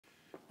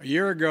A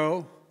year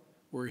ago,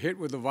 we were hit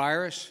with a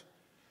virus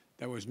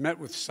that was met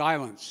with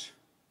silence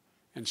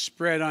and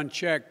spread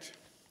unchecked.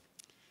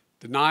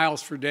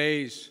 Denials for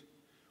days,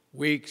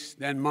 weeks,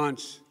 then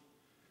months.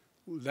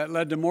 That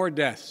led to more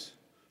deaths,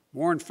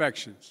 more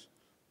infections,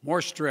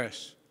 more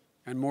stress,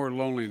 and more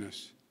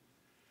loneliness.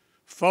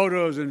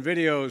 Photos and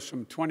videos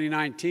from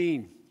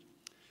 2019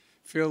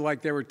 feel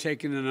like they were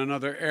taken in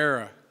another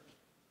era.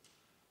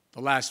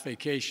 The last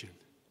vacation,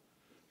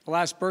 the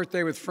last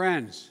birthday with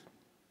friends,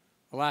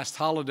 the last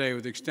holiday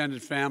with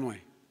extended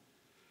family.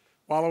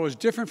 While it was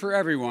different for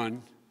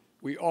everyone,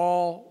 we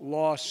all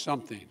lost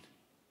something.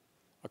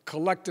 A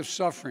collective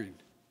suffering,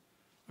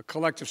 a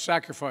collective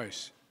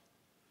sacrifice.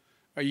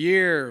 A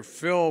year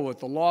filled with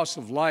the loss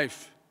of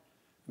life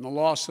and the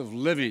loss of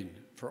living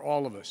for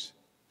all of us.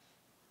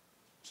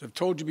 As I've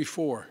told you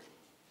before,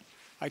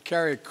 I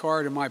carry a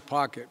card in my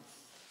pocket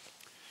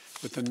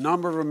with the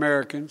number of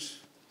Americans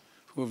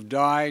who have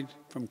died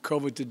from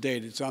COVID to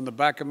date. It's on the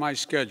back of my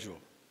schedule.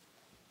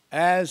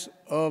 As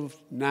of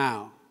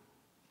now,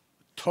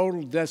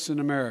 total deaths in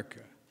America,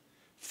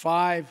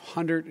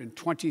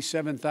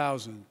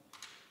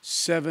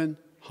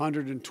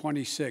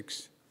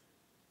 527,726.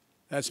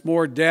 That's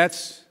more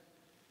deaths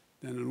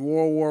than in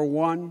World War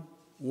I,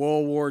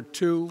 World War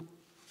II,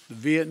 the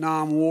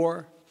Vietnam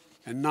War,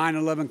 and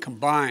 9/11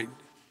 combined.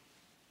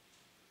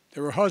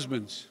 There were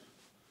husbands,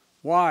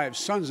 wives,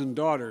 sons and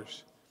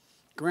daughters,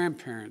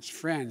 grandparents,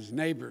 friends,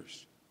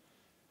 neighbors,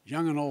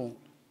 young and old.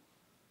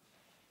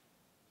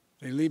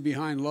 They leave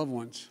behind loved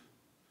ones,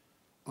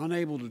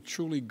 unable to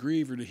truly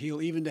grieve or to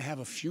heal, even to have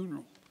a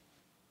funeral.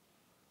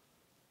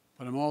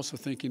 But I'm also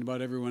thinking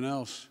about everyone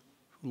else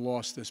who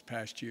lost this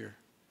past year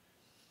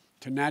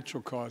to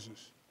natural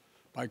causes,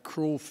 by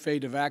cruel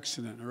fate of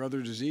accident or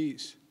other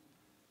disease.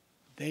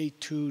 They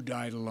too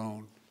died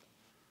alone.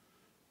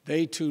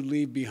 They too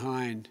leave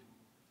behind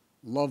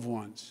loved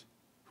ones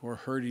who are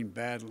hurting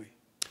badly.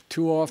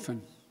 Too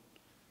often,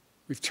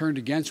 we've turned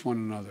against one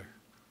another.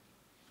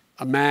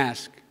 A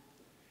mask,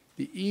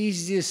 the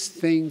easiest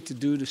thing to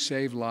do to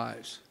save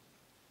lives.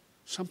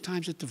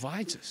 Sometimes it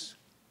divides us.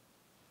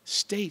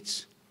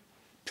 States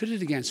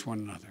pitted against one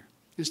another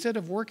instead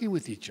of working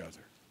with each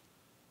other.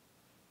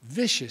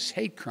 Vicious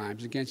hate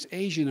crimes against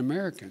Asian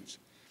Americans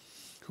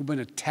who've been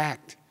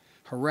attacked,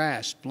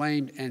 harassed,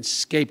 blamed, and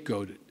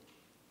scapegoated.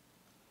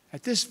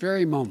 At this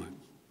very moment,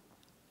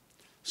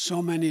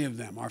 so many of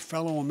them are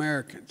fellow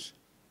Americans.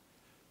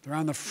 They're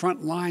on the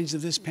front lines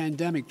of this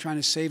pandemic trying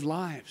to save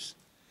lives.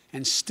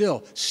 And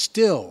still,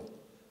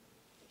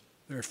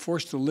 they're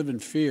forced to live in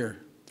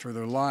fear for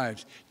their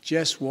lives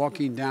just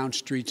walking down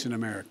streets in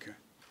America.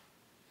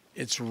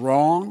 It's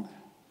wrong,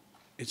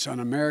 it's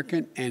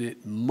un-American, and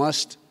it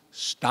must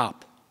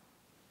stop.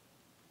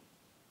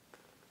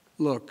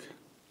 Look,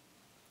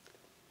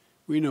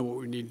 we know what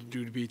we need to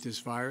do to beat this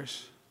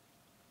virus.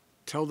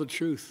 Tell the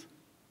truth.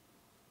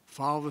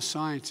 Follow the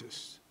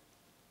scientists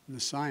and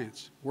the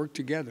science. Work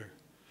together.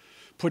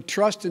 Put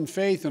trust and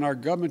faith in our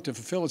government to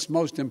fulfill its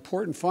most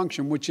important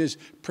function, which is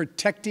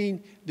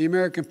protecting the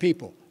American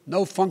people.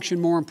 No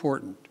function more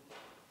important.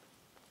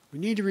 We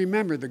need to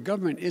remember the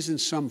government isn't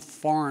some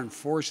foreign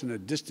force in a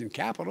distant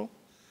capital.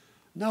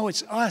 No,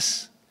 it's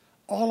us,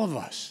 all of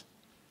us.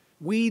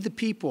 We the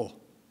people.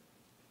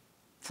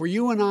 For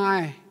you and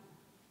I,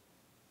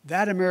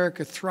 that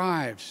America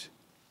thrives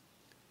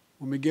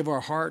when we give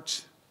our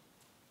hearts,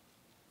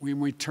 when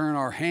we turn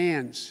our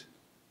hands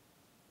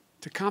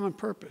to common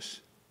purpose.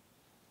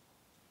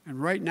 And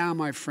right now,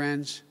 my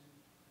friends,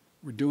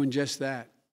 we're doing just that.